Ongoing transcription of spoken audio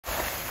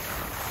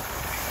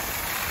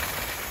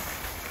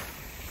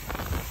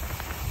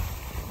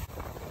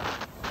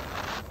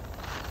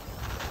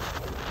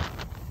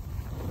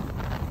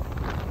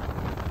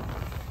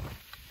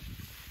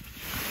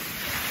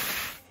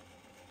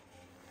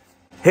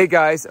Hey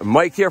guys,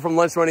 Mike here from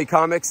Lunch Money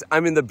Comics.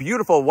 I'm in the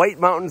beautiful White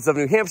Mountains of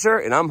New Hampshire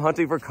and I'm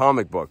hunting for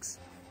comic books.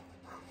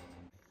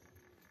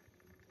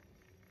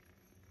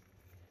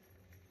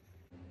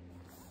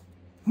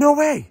 No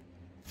way!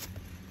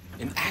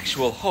 An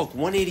actual Hulk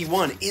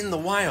 181 in the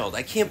wild.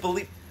 I can't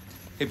believe...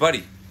 Hey,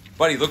 buddy.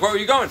 Buddy, look where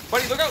you're going.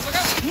 Buddy, look out, look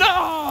out.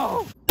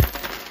 No!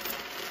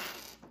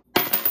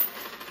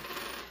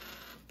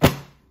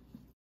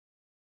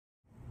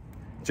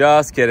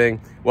 Just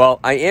kidding. Well,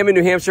 I am in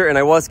New Hampshire and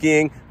I was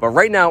skiing, but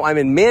right now I'm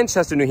in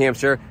Manchester, New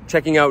Hampshire,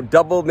 checking out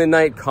Double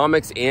Midnight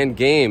Comics and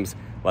Games.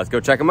 Let's go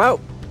check them out.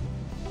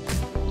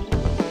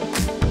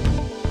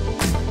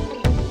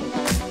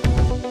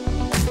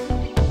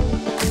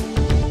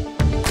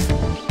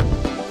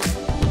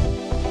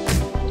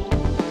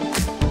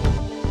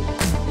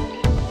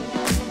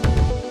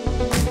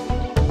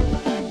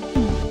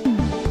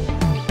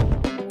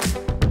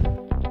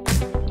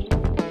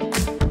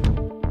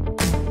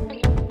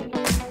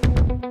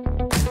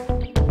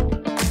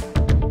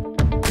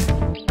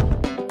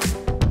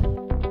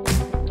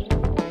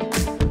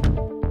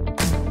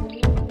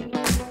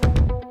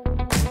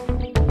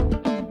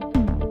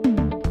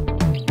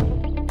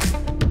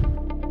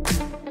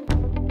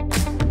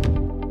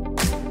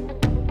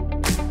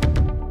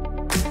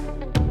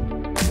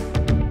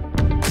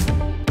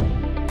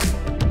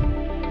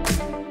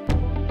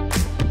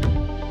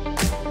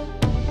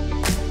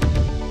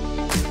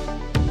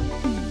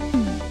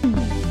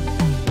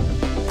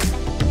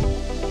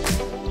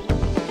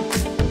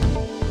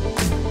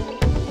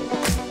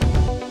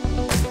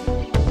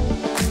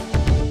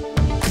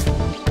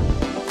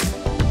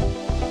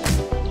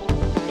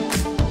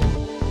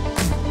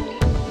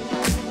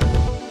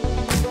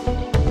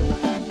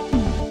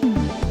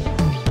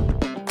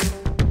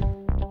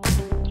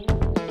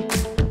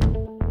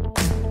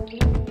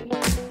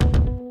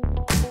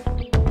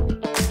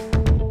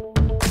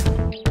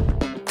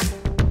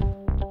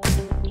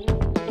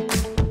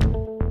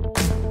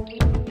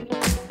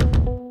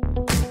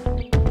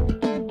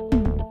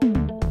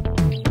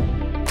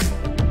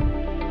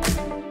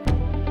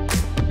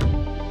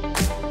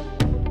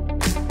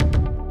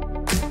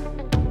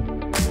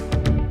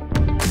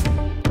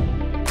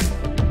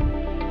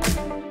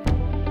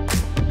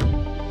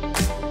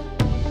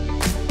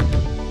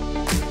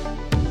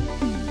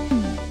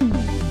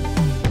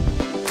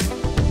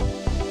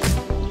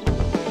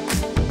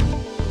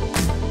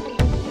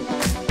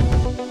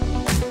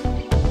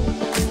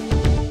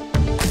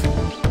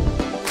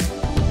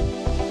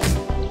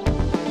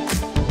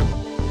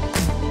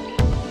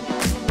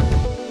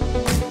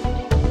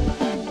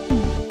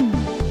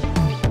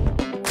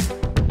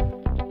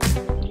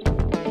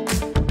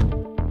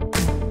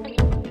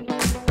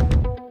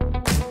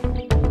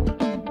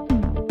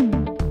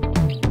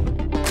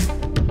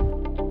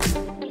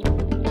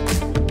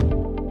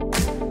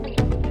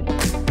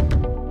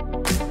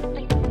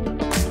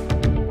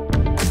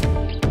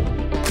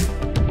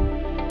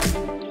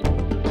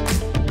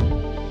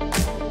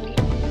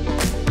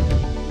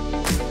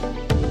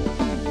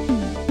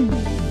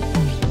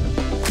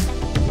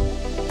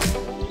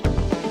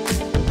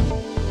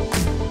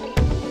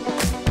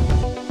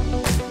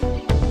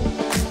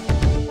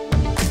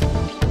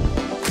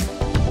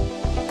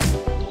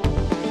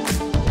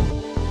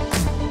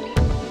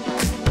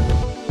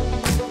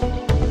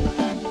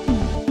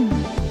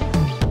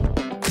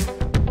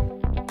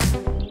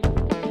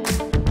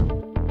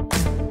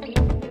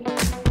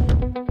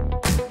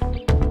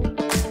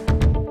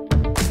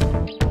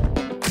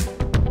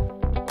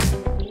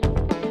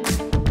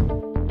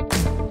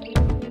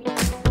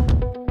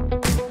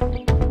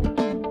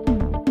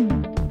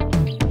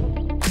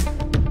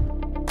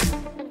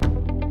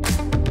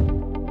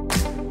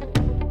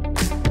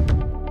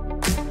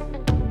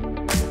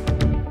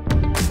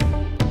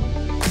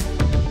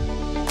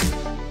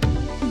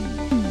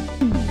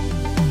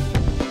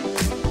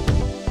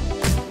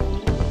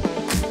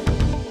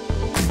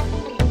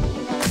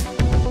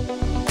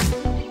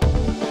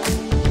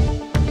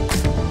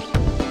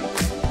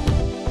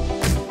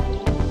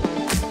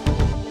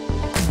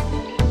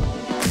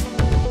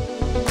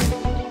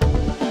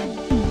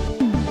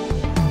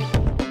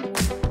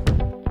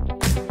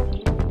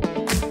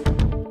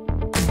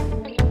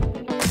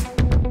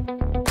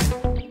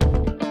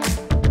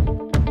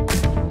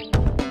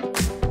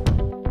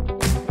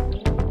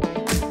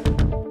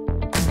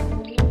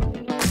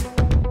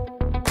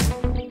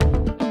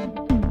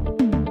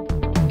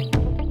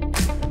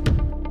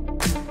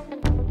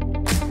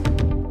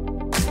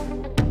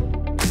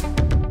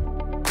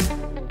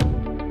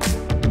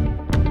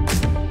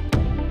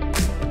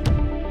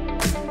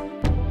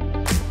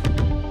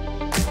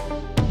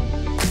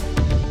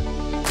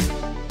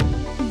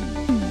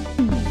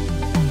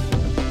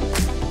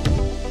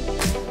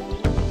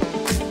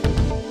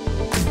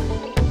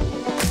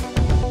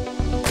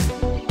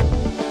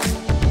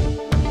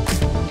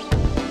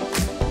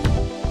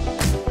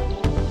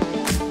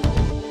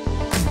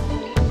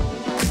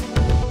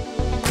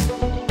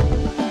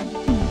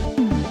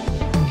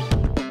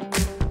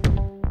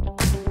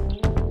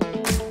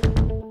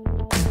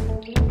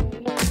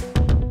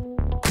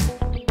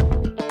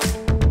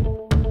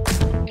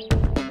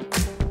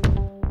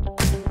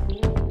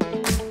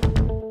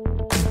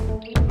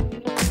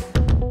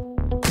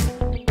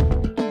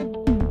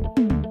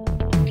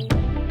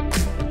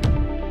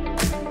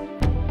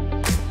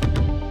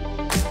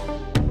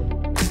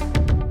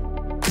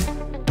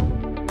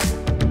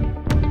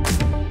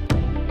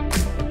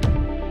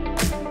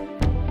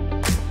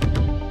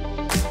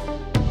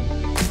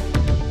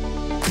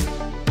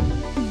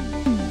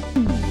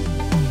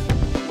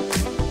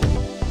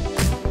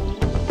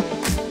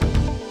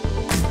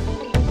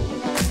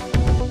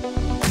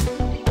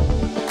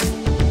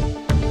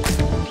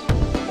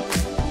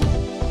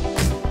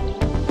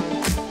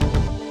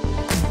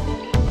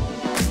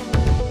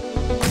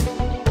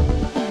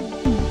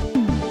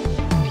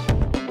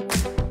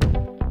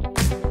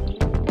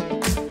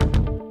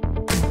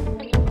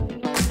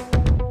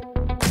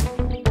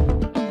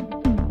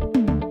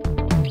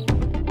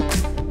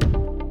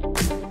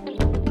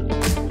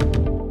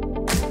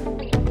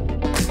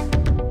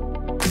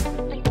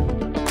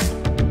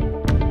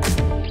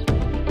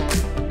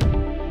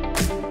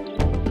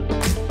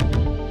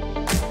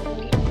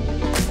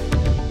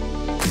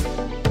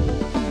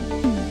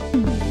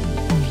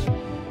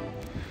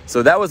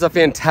 So that was a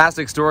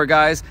fantastic store,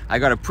 guys. I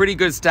got a pretty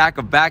good stack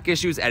of back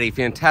issues at a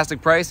fantastic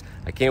price.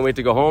 I can't wait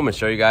to go home and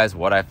show you guys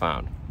what I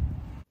found.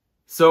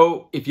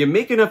 So if you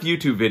make enough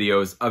YouTube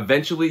videos,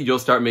 eventually you'll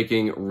start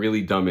making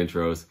really dumb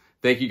intros.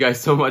 Thank you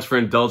guys so much for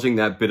indulging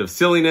that bit of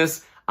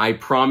silliness. I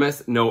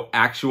promise no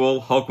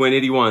actual Hulk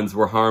 181s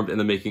were harmed in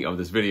the making of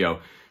this video.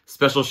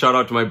 Special shout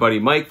out to my buddy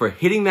Mike for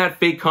hitting that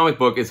fake comic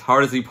book as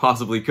hard as he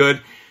possibly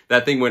could.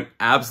 That thing went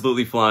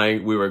absolutely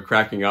flying. We were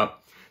cracking up.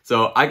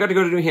 So I got to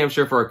go to New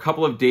Hampshire for a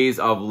couple of days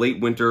of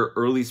late winter,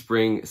 early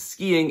spring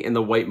skiing in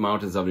the White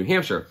Mountains of New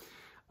Hampshire.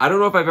 I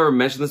don't know if I've ever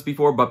mentioned this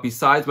before, but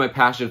besides my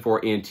passion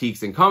for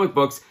antiques and comic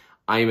books,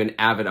 I am an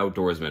avid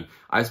outdoorsman.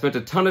 I've spent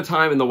a ton of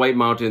time in the White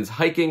Mountains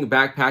hiking,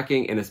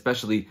 backpacking, and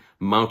especially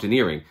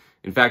mountaineering.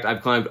 In fact,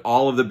 I've climbed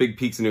all of the big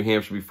peaks in New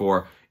Hampshire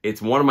before. It's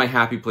one of my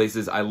happy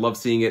places. I love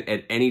seeing it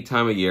at any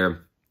time of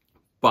year.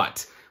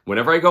 But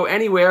whenever I go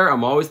anywhere,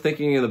 I'm always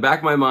thinking in the back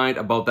of my mind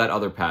about that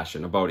other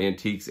passion, about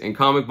antiques and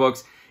comic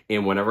books.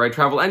 And whenever I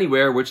travel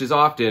anywhere, which is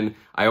often,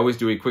 I always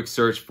do a quick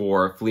search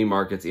for flea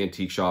markets,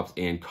 antique shops,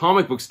 and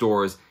comic book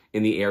stores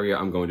in the area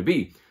I'm going to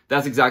be.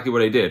 That's exactly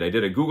what I did. I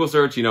did a Google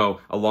search,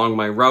 along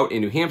my route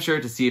in New Hampshire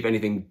to see if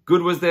anything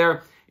good was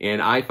there.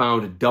 And I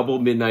found Double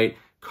Midnight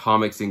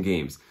Comics and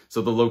Games.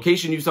 So the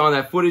location you saw in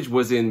that footage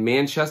was in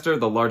Manchester,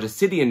 the largest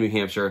city in New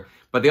Hampshire.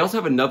 But they also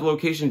have another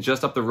location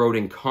just up the road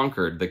in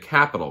Concord, the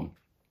capital.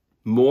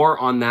 More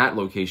on that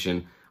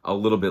location a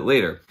little bit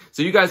later.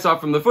 So you guys saw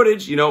from the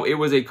footage, it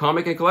was a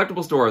comic and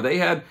collectible store. They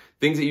had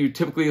things that you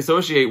typically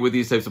associate with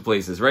these types of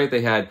places, right?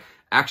 They had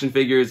action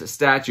figures,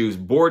 statues,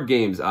 board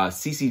games,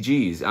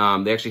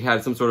 CCGs. They actually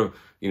had some sort of,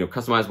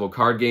 customizable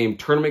card game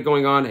tournament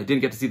going on. I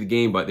didn't get to see the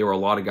game, but there were a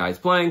lot of guys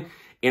playing.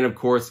 And of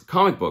course,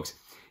 comic books.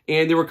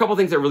 And there were a couple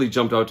things that really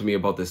jumped out to me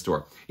about this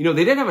store. They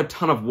didn't have a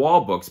ton of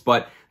wall books,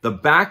 but the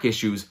back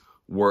issues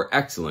were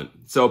excellent.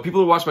 So people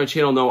who watch my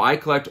channel know I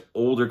collect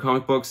older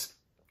comic books,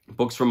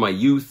 books from my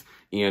youth,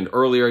 and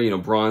earlier,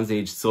 Bronze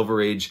Age,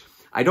 Silver Age.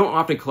 I don't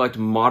often collect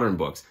modern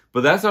books,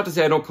 but that's not to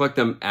say I don't collect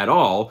them at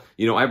all.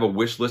 I have a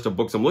wish list of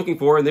books I'm looking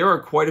for, and there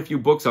are quite a few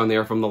books on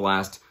there from the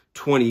last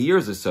 20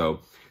 years or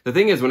so. The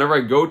thing is, whenever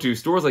I go to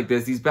stores like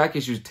this, these back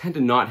issues tend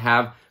to not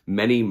have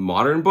many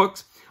modern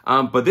books,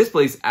 but this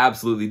place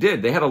absolutely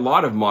did. They had a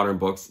lot of modern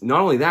books.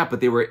 Not only that, but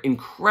they were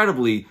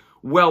incredibly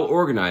well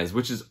organized,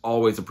 which is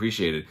always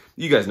appreciated.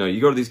 You guys know, you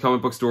go to these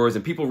comic book stores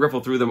and people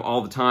riffle through them all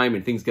the time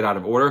and things get out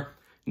of order.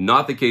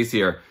 Not the case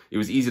here. It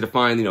was easy to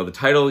find, the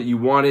title you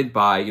wanted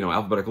by,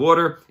 alphabetical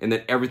order, and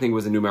then everything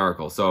was in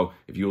numerical. So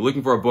if you were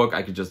looking for a book,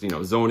 I could just,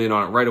 zone in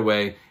on it right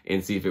away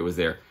and see if it was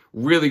there.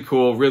 Really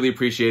cool, really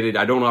appreciated.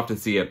 I don't often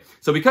see it.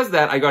 So because of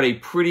that, I got a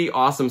pretty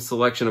awesome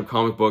selection of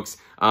comic books,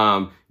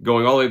 going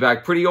all the way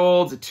back pretty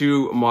old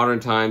to modern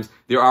times.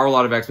 There are a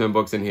lot of X-Men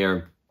books in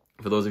here.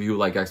 For those of you who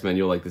like X-Men,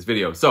 you'll like this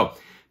video. So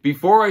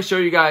before I show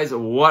you guys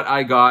what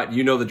I got,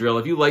 you know the drill.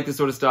 If you like this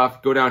sort of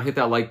stuff, go down, hit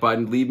that like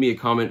button, leave me a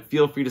comment.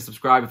 Feel free to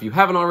subscribe if you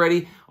haven't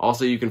already.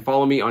 Also, you can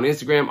follow me on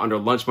Instagram under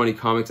Lunch Money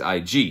Comics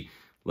IG.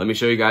 Let me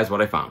show you guys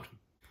what I found.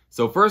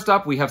 So first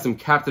up, we have some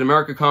Captain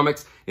America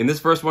comics. In this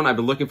first one, I've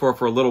been looking for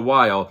a little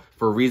while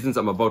for reasons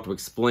I'm about to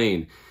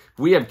explain.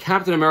 We have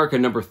Captain America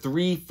number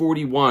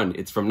 341.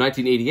 It's from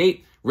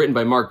 1988. Written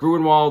by Mark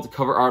Gruenwald,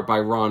 cover art by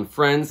Ron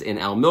Frenz and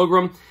Al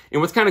Milgram.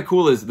 And what's kind of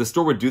cool is the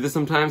store would do this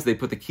sometimes. They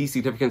put the key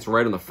significance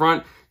right on the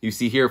front. You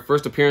see here,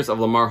 first appearance of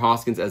Lamar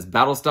Hoskins as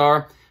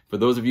Battlestar. For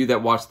those of you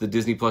that watched the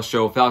Disney Plus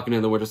show Falcon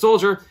and the Winter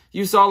Soldier,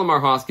 you saw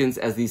Lamar Hoskins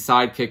as the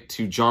sidekick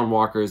to John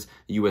Walker's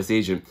U.S.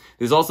 agent.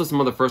 There's also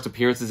some other first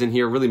appearances in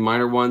here, really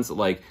minor ones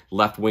like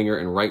Left Winger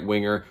and Right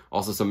Winger,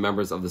 also some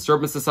members of the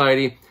Serpent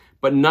Society.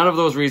 But none of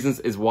those reasons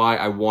is why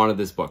I wanted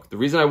this book. The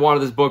reason I wanted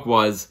this book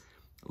was,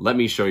 let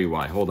me show you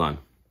why. Hold on.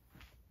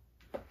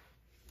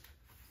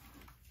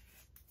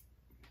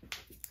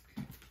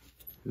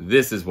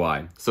 This is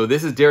why. So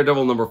this is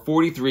Daredevil number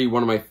 43,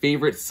 one of my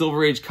favorite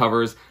Silver Age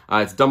covers.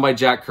 It's done by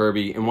Jack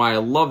Kirby, and why I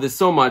love this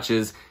so much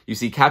is you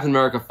see Captain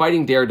America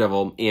fighting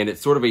Daredevil, and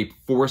it's sort of a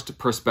forced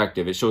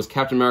perspective. It shows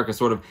Captain America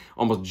sort of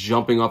almost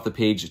jumping off the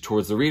page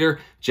towards the reader.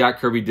 Jack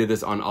Kirby did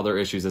this on other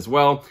issues as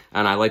well,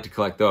 and I like to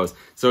collect those.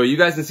 So you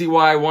guys can see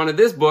why I wanted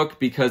this book,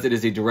 because it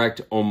is a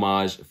direct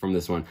homage from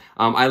this one.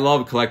 I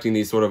love collecting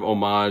these sort of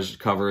homage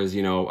covers,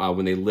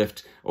 when they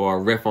lift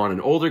or riff on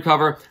an older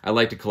cover. I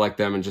like to collect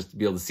them and just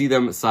be able to see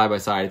them side by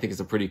side. I think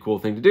it's a pretty cool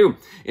thing to do.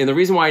 And the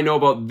reason why I know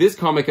about this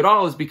comic at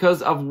all is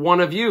because of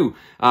one of you.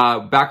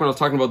 Back when I was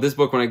talking about this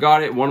book when I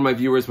got it, one of my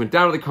viewers went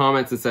down to the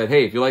comments and said,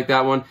 hey, if you like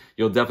that one,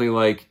 you'll definitely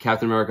like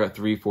Captain America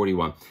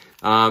 341.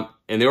 And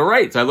they were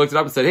right. So I looked it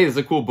up and said, hey, this is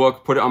a cool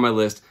book. Put it on my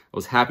list. I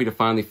was happy to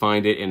finally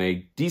find it in a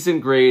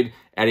decent grade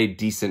at a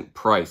decent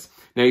price.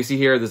 Now you see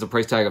here, there's a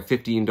price tag of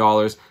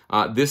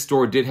 $15. This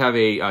store did have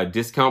a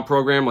discount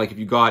program. Like if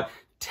you got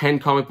 10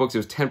 comic books, it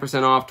was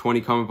 10% off, 20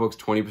 comic books,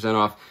 20%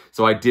 off.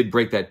 So I did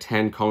break that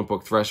 10 comic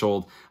book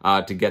threshold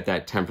to get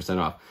that 10%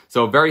 off.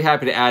 So very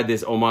happy to add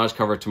this homage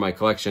cover to my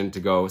collection to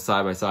go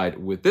side by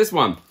side with this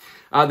one.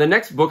 The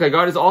next book I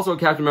got is also a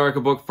Captain America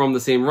book from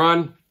the same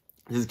run.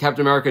 This is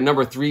Captain America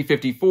number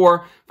 354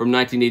 from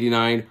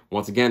 1989.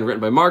 Once again,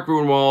 written by Mark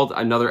Gruenwald,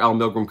 another Al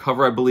Milgrom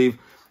cover, I believe.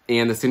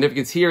 And the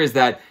significance here is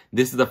that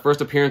this is the first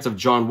appearance of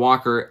John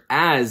Walker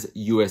as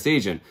U.S.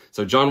 Agent.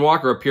 So John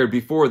Walker appeared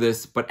before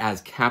this, but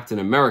as Captain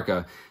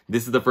America.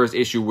 This is the first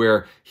issue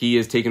where he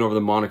is taken over the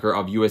moniker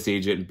of U.S.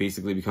 Agent and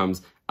basically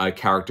becomes a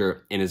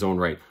character in his own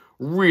right.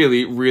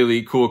 Really,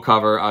 really cool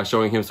cover,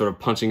 showing him sort of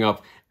punching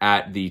up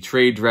at the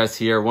trade dress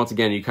here. Once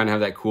again, you kind of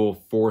have that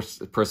cool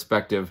forced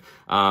perspective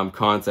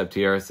concept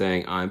here,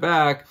 saying, I'm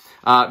back.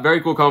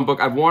 Very cool comic book.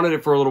 I've wanted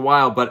it for a little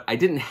while, but I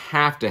didn't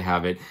have to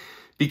have it.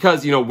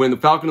 Because, you know, when The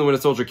Falcon and the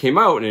Winter Soldier came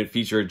out and it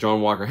featured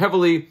John Walker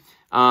heavily,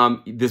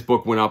 this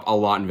book went up a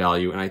lot in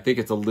value, and I think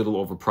it's a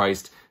little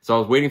overpriced. So I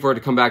was waiting for it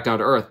to come back down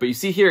to earth. But you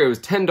see here, it was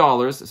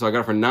 $10, so I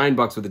got it for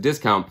 $9 with a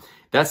discount.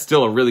 That's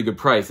still a really good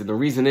price, and the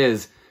reason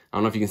is, I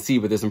don't know if you can see,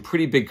 but there's some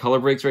pretty big color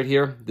breaks right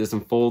here. There's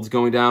some folds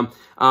going down.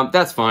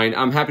 That's fine.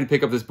 I'm happy to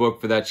pick up this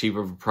book for that cheap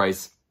of a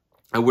price.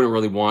 I wouldn't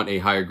really want a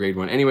higher grade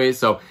one anyway,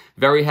 so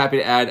very happy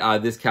to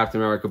add this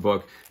Captain America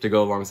book to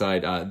go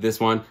alongside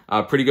this one.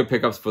 Pretty good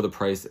pickups for the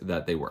price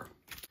that they were.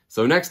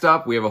 So next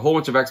up, we have a whole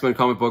bunch of X-Men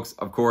comic books.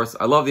 Of course,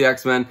 I love the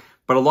X-Men,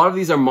 but a lot of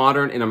these are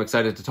modern, and I'm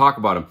excited to talk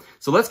about them.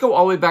 So let's go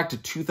all the way back to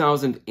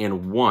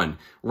 2001.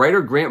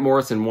 Writer Grant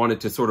Morrison wanted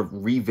to sort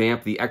of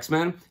revamp the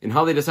X-Men, and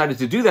how they decided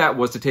to do that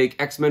was to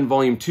take X-Men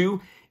Volume 2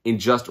 and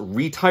just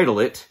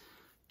retitle it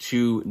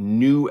to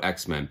New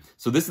X-Men.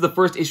 So this is the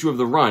first issue of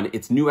the run.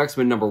 It's New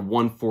X-Men number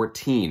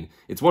 114.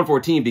 It's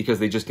 114 because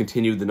they just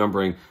continued the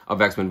numbering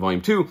of X-Men Volume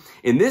 2.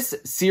 And this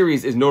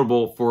series is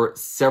notable for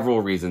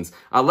several reasons.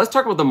 Let's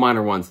talk about the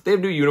minor ones. They have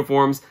new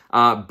uniforms.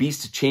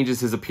 Beast changes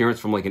his appearance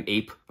from like an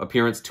ape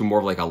appearance to more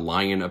of like a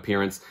lion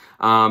appearance.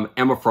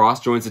 Emma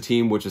Frost joins the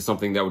team, which is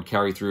something that would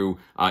carry through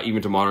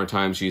even to modern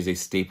times. She is a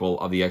staple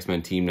of the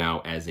X-Men team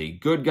now as a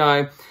good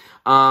guy.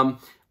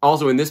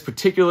 Also, in this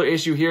particular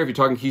issue here, if you're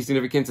talking key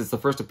significance, it's the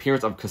first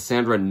appearance of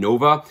Cassandra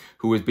Nova,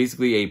 who is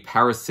basically a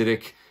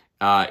parasitic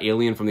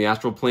alien from the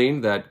astral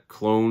plane that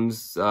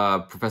clones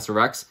Professor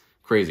X.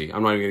 Crazy.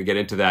 I'm not even going to get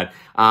into that.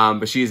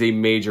 But she is a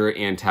major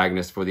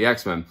antagonist for the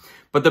X-Men.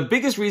 But the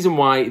biggest reason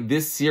why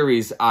this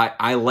series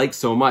I like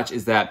so much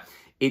is that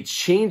it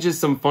changes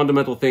some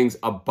fundamental things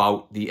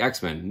about the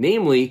X-Men,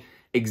 namely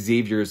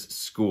Xavier's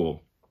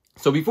school.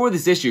 So before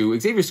this issue,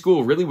 Xavier's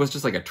school really was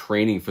just like a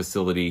training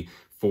facility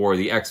for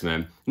the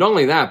X-Men. Not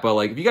only that, but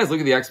like if you guys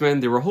look at the X-Men,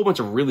 there were a whole bunch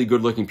of really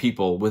good-looking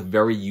people with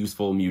very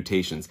useful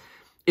mutations.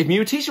 If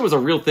mutation was a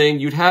real thing,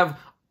 you'd have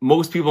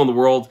most people in the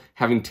world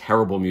having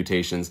terrible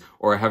mutations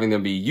or having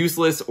them be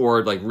useless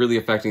or like really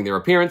affecting their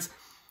appearance.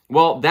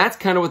 Well, that's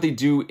kind of what they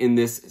do in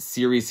this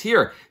series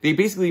here. They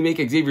basically make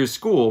Xavier's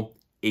school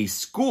a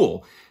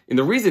school. And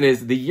the reason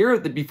is the year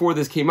that before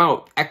this came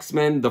out,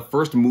 X-Men, the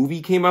first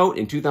movie came out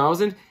in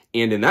 2000.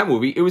 And in that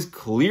movie, it was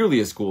clearly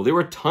a school. There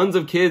were tons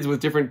of kids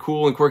with different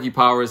cool and quirky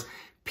powers.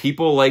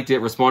 People liked it,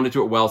 responded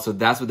to it well, so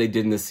that's what they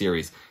did in this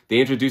series. They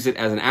introduced it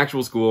as an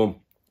actual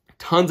school,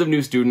 tons of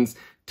new students,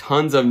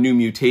 tons of new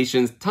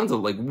mutations, tons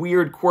of like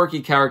weird, quirky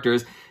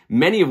characters,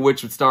 many of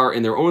which would star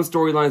in their own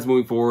storylines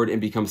moving forward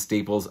and become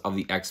staples of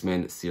the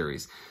X-Men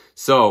series.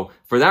 So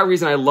for that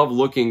reason, I love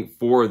looking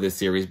for this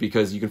series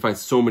because you can find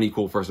so many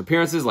cool first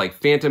appearances like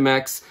Phantom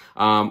X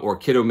or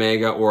Kid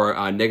Omega or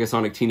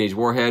Negasonic Teenage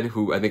Warhead,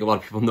 who I think a lot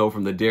of people know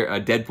from the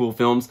Deadpool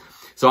films.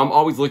 So I'm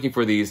always looking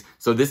for these.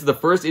 So this is the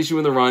first issue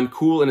in the run,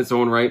 cool in its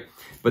own right.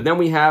 But then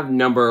we have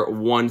number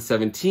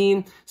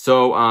 117.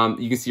 So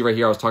you can see right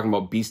here, I was talking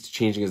about Beast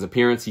changing his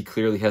appearance. He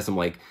clearly has some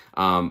like,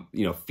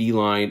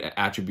 feline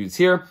attributes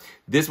here.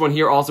 This one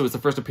here also is the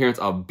first appearance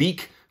of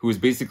Beak, who is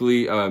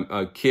basically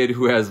a kid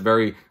who has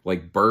very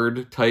like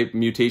bird type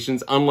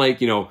mutations.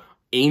 Unlike,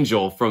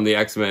 Angel from the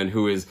X-Men,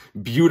 who is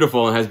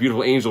beautiful and has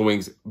beautiful angel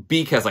wings.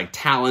 Beak has like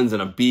talons and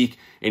a beak,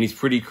 and he's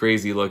pretty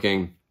crazy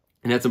looking.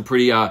 And had some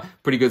pretty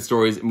good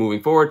stories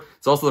moving forward.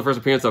 It's also the first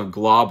appearance of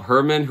Glob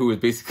Herman, who is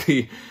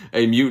basically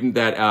a mutant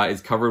that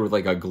is covered with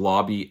like a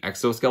globby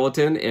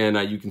exoskeleton,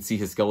 and you can see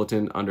his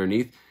skeleton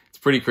underneath. It's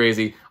pretty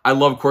crazy. I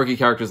love quirky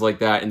characters like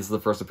that, and this is the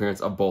first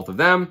appearance of both of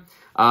them.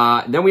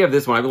 Then we have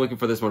this one. I've been looking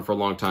for this one for a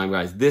long time,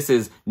 guys. This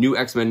is New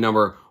X-Men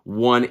number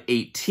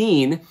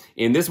 118,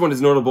 and this one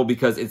is notable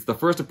because it's the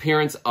first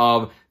appearance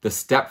of the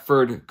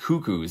Stepford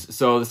Cuckoos.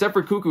 So the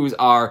Stepford Cuckoos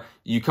are,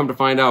 you come to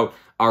find out,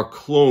 are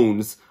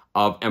clones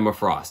of Emma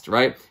Frost,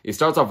 right? It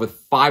starts off with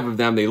 5 of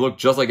them. They look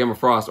just like Emma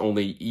Frost,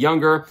 only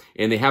younger,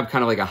 and they have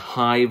kind of like a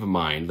hive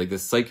mind, like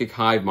this psychic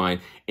hive mind,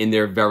 and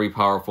they're very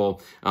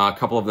powerful. A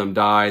couple of them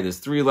die. There's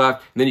 3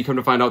 left, and then you come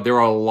to find out there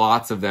are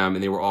lots of them,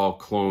 and they were all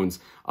clones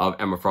of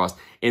Emma Frost.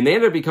 And they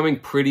ended up becoming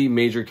pretty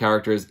major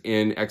characters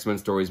in X-Men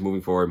stories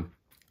moving forward.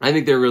 I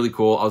think they're really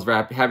cool. I was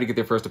very happy to get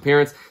their first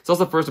appearance. It's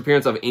also the first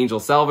appearance of Angel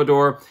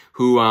Salvador,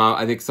 who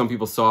I think some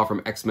people saw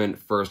from X-Men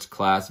First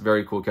Class.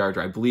 Very cool character.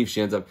 I believe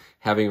she ends up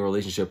having a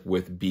relationship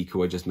with Beak,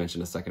 who I just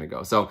mentioned a second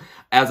ago. So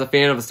as a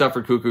fan of the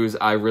Stepford Cuckoos,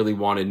 I really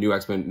wanted New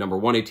X-Men number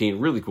 118.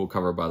 Really cool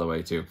cover, by the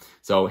way, too.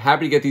 So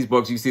happy to get these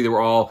books. You see they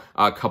were all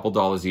a couple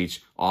dollars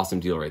each.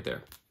 Awesome deal right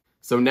there.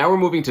 So now we're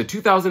moving to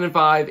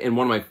 2005 and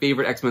one of my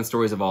favorite X-Men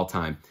stories of all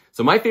time.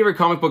 So my favorite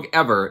comic book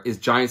ever is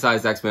Giant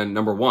Size X-Men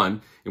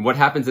 #1. And what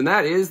happens in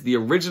that is the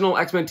original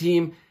X-Men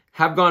team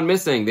have gone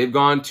missing. They've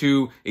gone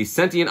to a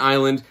sentient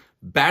island,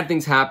 bad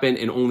things happen,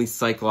 and only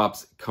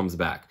Cyclops comes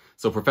back.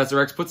 So Professor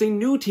X puts a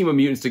new team of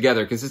mutants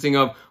together consisting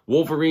of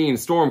Wolverine,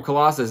 Storm,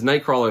 Colossus,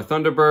 Nightcrawler,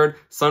 Thunderbird,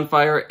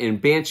 Sunfire,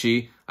 and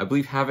Banshee. I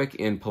believe Havoc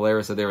and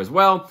Polaris are there as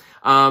well.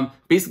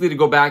 Basically to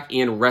go back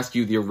and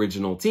rescue the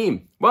original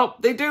team. Well,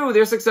 they do.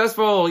 They're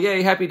successful.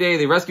 Yay, happy day.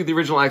 They rescued the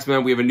original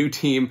X-Men. We have a new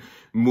team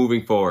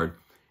moving forward.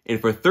 And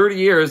for 30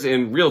 years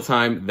in real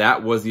time,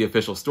 that was the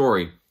official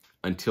story.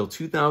 Until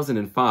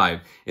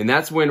 2005. And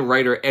that's when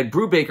writer Ed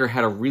Brubaker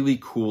had a really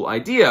cool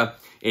idea.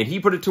 And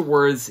he put it to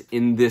words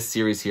in this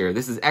series here.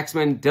 This is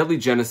X-Men Deadly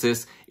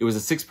Genesis. It was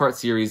a 6-part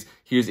series.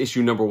 Here's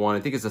issue #1.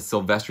 I think it's a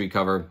Silvestri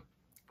cover.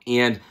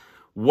 And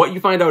what you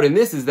find out in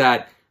this is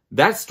that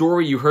that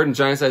story you heard in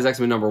Giant Size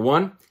X-Men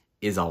 #1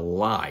 is a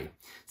lie.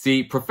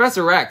 See,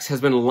 Professor X has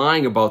been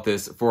lying about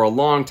this for a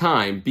long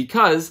time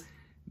because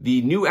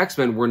the new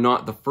X-Men were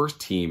not the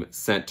first team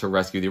sent to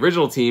rescue the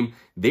original team.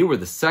 They were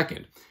the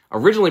second.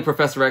 Originally,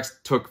 Professor X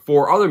took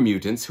 4 other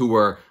mutants who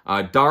were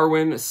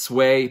Darwin,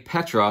 Sway,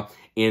 Petra,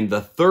 and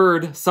the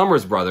third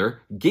Summers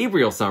brother,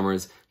 Gabriel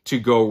Summers, to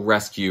go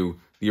rescue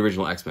the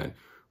original X-Men.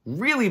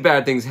 Really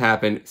bad things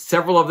happen.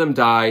 Several of them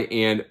die,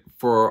 and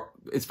for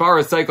as far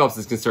as Cyclops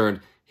is concerned,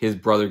 his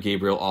brother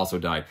Gabriel also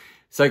died.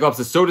 Cyclops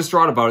is so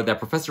distraught about it that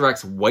Professor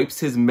X wipes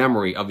his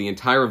memory of the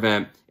entire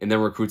event and then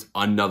recruits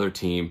another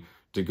team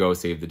to go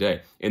save the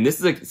day. And this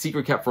is a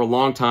secret kept for a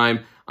long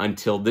time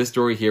until this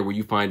story here where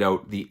you find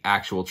out the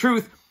actual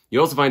truth. You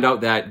also find out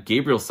that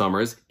Gabriel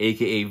Summers,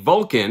 aka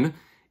Vulcan,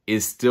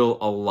 is still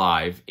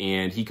alive,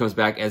 and he comes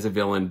back as a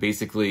villain,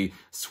 basically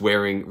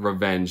swearing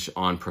revenge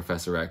on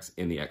Professor X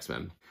in the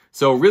X-Men.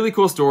 So really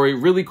cool story,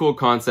 really cool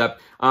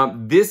concept.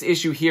 This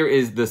issue here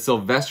is the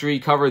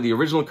Silvestri cover, the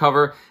original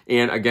cover.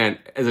 And again,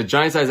 as a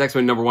Giant Size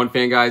X-Men #1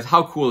 fan, guys,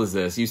 how cool is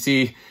this? You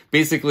see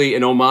basically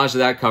an homage to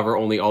that cover,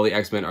 only all the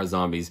X-Men are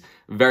zombies.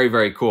 Very,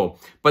 very cool.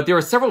 But there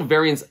are several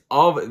variants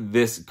of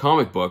this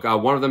comic book.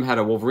 One of them had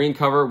a Wolverine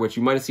cover, which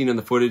you might have seen in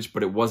the footage,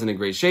 but it wasn't in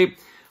great shape.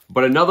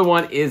 But another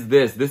one is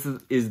this. This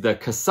is the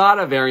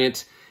Casada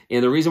variant.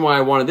 And the reason why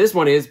I wanted this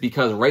one is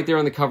because right there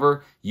on the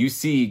cover, you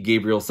see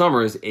Gabriel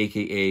Summers,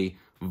 aka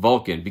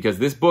Vulcan, because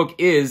this book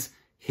is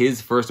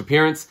his first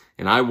appearance,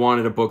 and I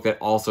wanted a book that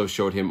also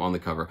showed him on the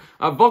cover.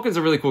 Vulcan's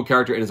a really cool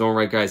character in his own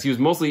right, guys. He was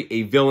mostly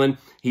a villain.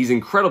 He's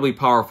incredibly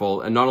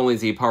powerful, and not only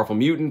is he a powerful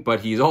mutant,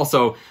 but he's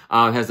also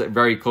has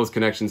very close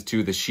connections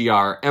to the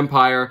Shi'ar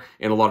Empire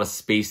and a lot of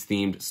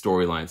space-themed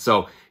storylines.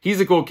 So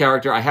he's a cool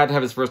character. I had to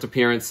have his first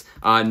appearance,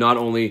 not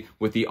only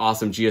with the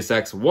awesome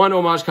GSX-1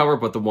 homage cover,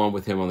 but the one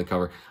with him on the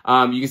cover.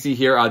 You can see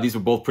here, these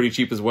were both pretty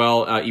cheap as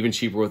well, even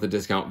cheaper with a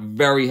discount.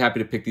 Very happy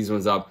to pick these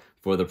ones up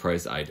for the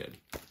price I did.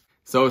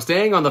 So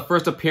staying on the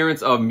first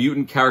appearance of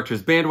mutant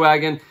characters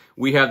bandwagon,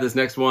 we have this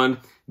next one.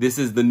 This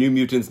is the New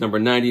Mutants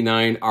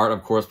 #99, art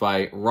of course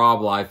by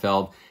Rob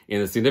Liefeld.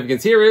 And the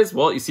significance here is,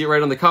 well, you see it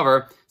right on the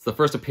cover. It's the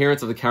first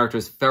appearance of the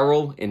characters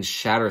Feral and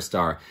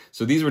Shatterstar.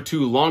 So these were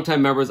 2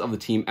 longtime members of the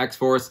Team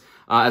X-Force.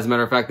 As a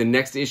matter of fact, the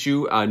next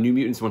issue, New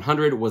Mutants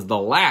 100, was the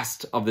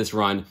last of this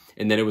run,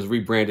 and then it was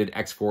rebranded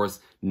X-Force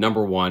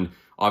 #1.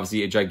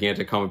 Obviously a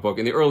gigantic comic book.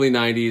 In the early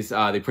 90s,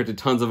 they printed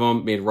tons of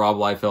them, made Rob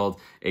Liefeld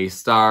a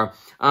star.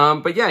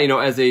 But yeah, you know,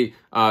 as a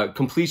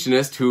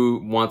completionist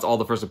who wants all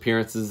the first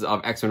appearances of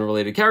X-Men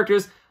related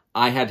characters,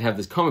 I had to have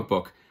this comic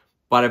book.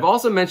 But I've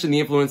also mentioned the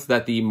influence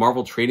that the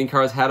Marvel trading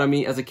cards had on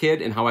me as a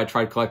kid and how I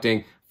tried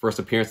collecting first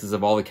appearances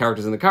of all the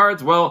characters in the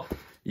cards. Well,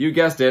 you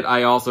guessed it,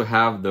 I also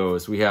have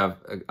those. We have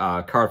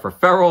a card for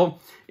Feral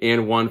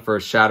and one for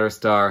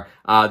Shatterstar.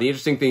 The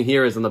interesting thing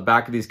here is on the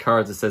back of these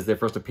cards, it says their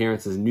first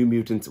appearance is New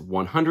Mutants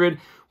 100,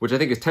 which I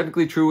think is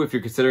technically true if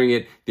you're considering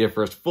it their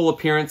first full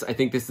appearance. I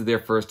think this is their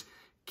first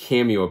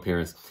cameo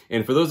appearance.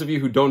 And for those of you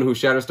who don't know who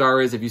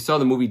Shatterstar is, if you saw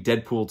the movie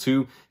Deadpool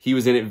 2, he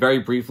was in it very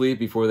briefly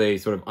before they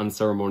sort of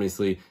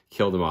unceremoniously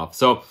killed him off.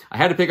 So I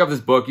had to pick up this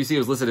book. You see it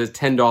was listed as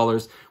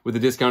 $10. With the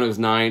discount, it was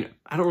 $9.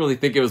 I don't really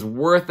think it was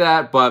worth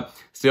that, but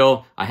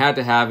still, I had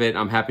to have it.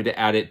 I'm happy to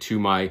add it to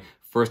my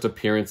first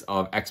appearance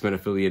of X-Men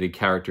affiliated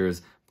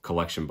characters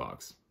collection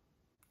box.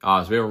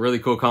 So we have a really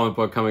cool comic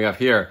book coming up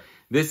here.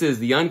 This is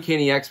the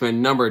Uncanny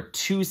X-Men number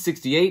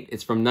 268.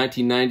 It's from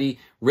 1990,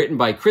 written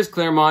by Chris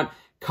Claremont.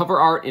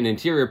 Cover art and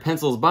interior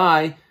pencils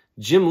by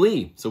Jim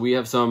Lee. So we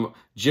have some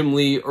Jim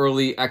Lee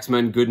early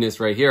X-Men goodness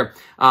right here.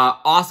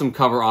 Awesome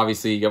cover,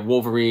 obviously. You have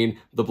Wolverine,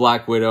 the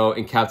Black Widow,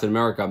 and Captain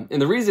America.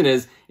 And the reason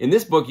is, in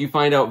this book, you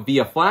find out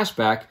via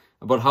flashback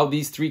about how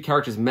these 3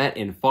 characters met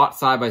and fought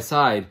side by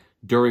side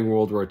during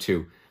World War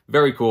II.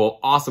 Very cool,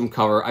 awesome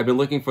cover. I've been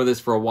looking for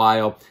this for a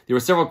while. There were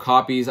several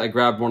copies. I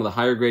grabbed one of the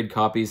higher grade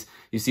copies.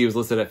 You see it was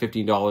listed at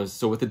 $15.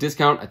 So with the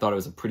discount, I thought it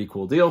was a pretty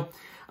cool deal.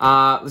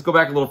 Let's go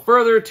back a little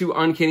further to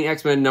Uncanny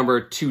X-Men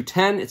number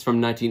 210. It's from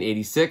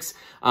 1986.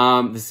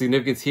 The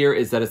significance here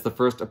is that it's the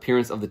first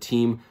appearance of the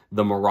team,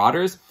 the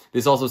Marauders.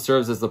 This also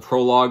serves as the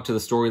prologue to the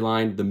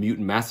storyline, The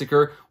Mutant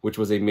Massacre, which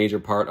was a major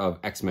part of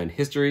X-Men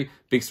history.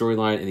 Big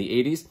storyline in the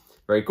 80s.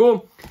 Very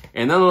cool.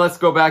 And then let's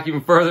go back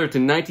even further to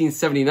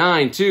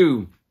 1979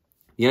 to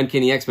the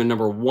Uncanny X-Men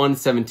number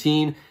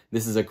 117.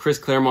 This is a Chris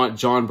Claremont,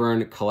 John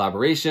Byrne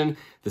collaboration.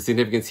 The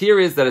significance here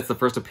is that it's the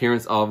first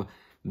appearance of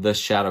the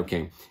Shadow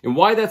King. And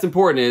why that's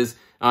important is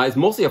it's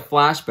mostly a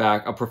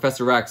flashback of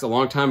Professor X a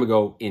long time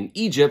ago in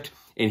Egypt,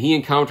 and he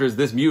encounters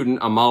this mutant,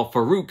 Amal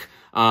Farouk,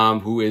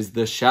 who is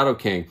the Shadow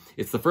King.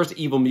 It's the first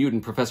evil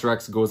mutant Professor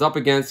X goes up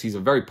against. He's a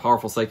very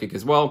powerful psychic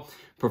as well.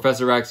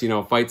 Professor X,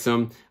 fights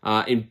him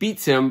and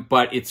beats him,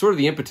 but it's sort of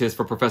the impetus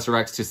for Professor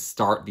X to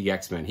start the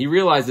X-Men. He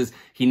realizes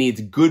he needs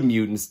good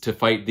mutants to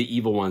fight the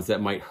evil ones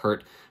that might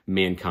hurt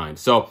mankind.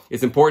 So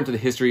it's important to the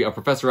history of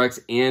Professor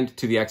X and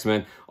to the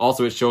X-Men.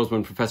 Also, it shows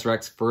when Professor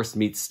X first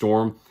meets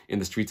Storm in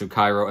the streets of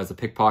Cairo as a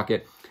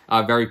pickpocket.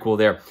 Very cool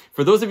there.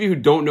 For those of you who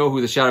don't know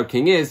who the Shadow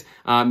King is,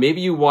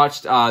 maybe you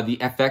watched the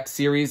FX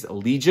series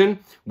Legion,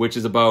 which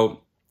is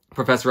about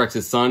Professor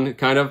X's son,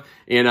 kind of.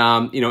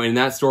 And, in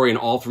that story, in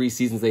all 3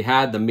 seasons they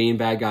had, the main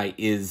bad guy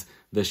is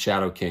the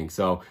Shadow King.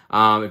 So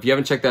if you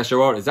haven't checked that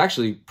show out, it's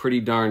actually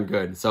pretty darn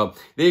good. So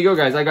there you go,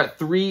 guys. I got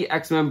 3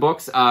 X-Men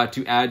books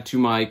to add to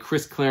my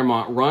Chris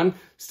Claremont run.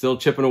 Still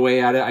chipping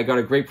away at it. I got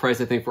a great price,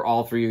 I think, for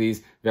all 3 of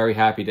these. Very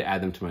happy to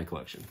add them to my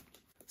collection.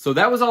 So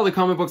that was all the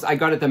comic books I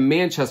got at the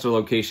Manchester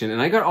location,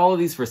 and I got all of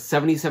these for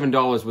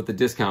 $77 with the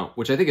discount,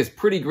 which I think is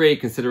pretty great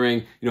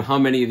considering, how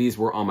many of these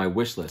were on my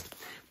wish list.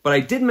 But I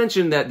did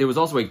mention that there was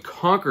also a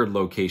Concord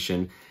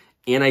location,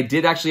 and I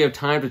did actually have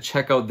time to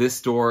check out this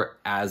store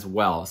as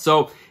well.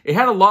 So it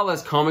had a lot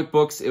less comic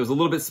books. It was a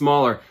little bit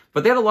smaller,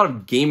 but they had a lot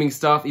of gaming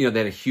stuff. They had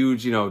a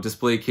huge,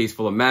 display case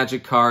full of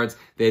Magic cards.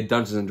 They had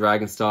Dungeons and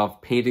Dragons stuff,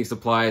 painting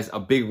supplies, a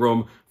big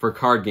room for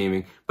card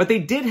gaming. But they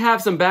did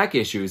have some back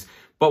issues.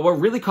 But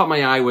what really caught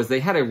my eye was they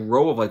had a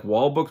row of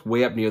wall books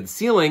way up near the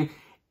ceiling,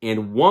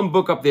 and one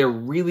book up there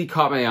really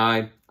caught my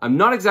eye. I'm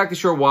not exactly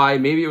sure why.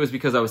 Maybe it was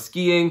because I was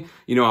skiing.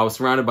 I was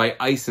surrounded by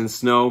ice and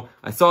snow.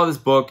 I saw this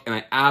book and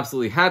I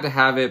absolutely had to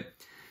have it.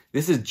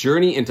 This is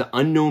Journey into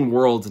Unknown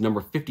Worlds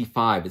number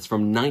 55. It's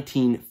from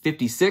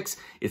 1956.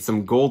 It's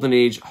some Golden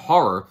Age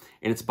horror,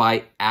 and it's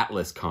by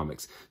Atlas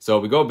Comics. So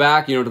we go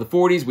back, to the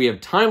 40s. We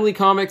have Timely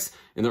Comics.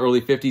 In the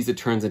early 50s, it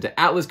turns into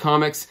Atlas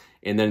Comics.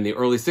 And then in the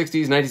early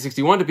 60s,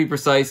 1961 to be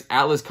precise,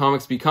 Atlas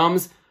Comics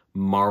becomes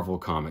Marvel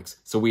Comics.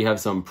 So we have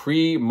some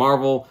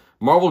pre-Marvel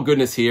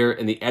goodness here,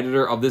 and the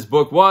editor of this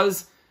book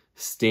was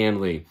Stan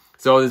Lee.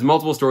 So there's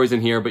multiple stories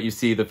in here, but you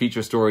see the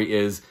feature story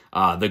is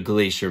The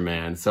Glacier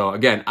Man. So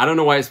again, I don't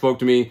know why it spoke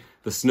to me.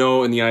 The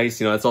snow and the ice,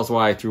 that's also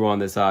why I threw on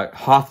this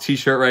Hoth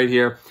t-shirt right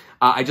here.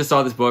 I just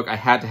saw this book. I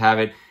had to have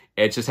it.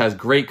 It just has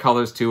great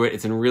colors to it.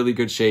 It's in really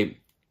good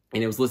shape,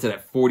 and it was listed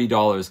at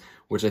 $40,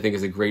 which I think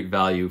is a great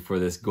value for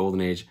this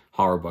Golden Age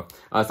horror book.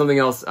 Something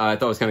else I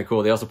thought was kind of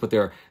cool. They also put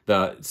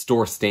the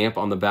store stamp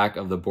on the back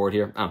of the board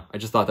here. I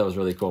just thought that was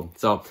really cool.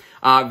 So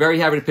very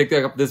happy to pick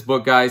up this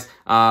book, guys,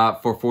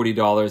 for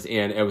 $40,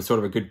 and it was sort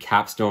of a good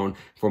capstone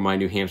for my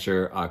New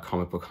Hampshire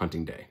comic book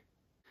hunting day.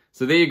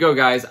 So there you go,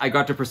 guys. I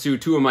got to pursue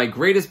 2 of my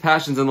greatest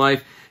passions in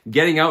life,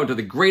 getting out into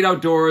the great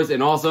outdoors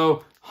and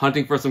also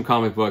hunting for some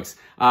comic books.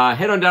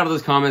 Head on down to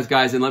those comments,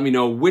 guys, and let me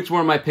know which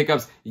one of my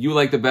pickups you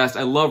like the best.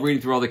 I love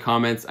reading through all the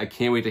comments. I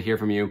can't wait to hear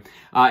from you.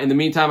 In the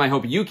meantime, I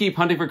hope you keep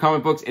hunting for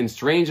comic books in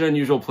strange and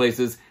unusual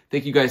places.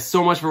 Thank you guys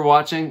so much for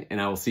watching, and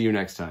I will see you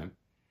next time.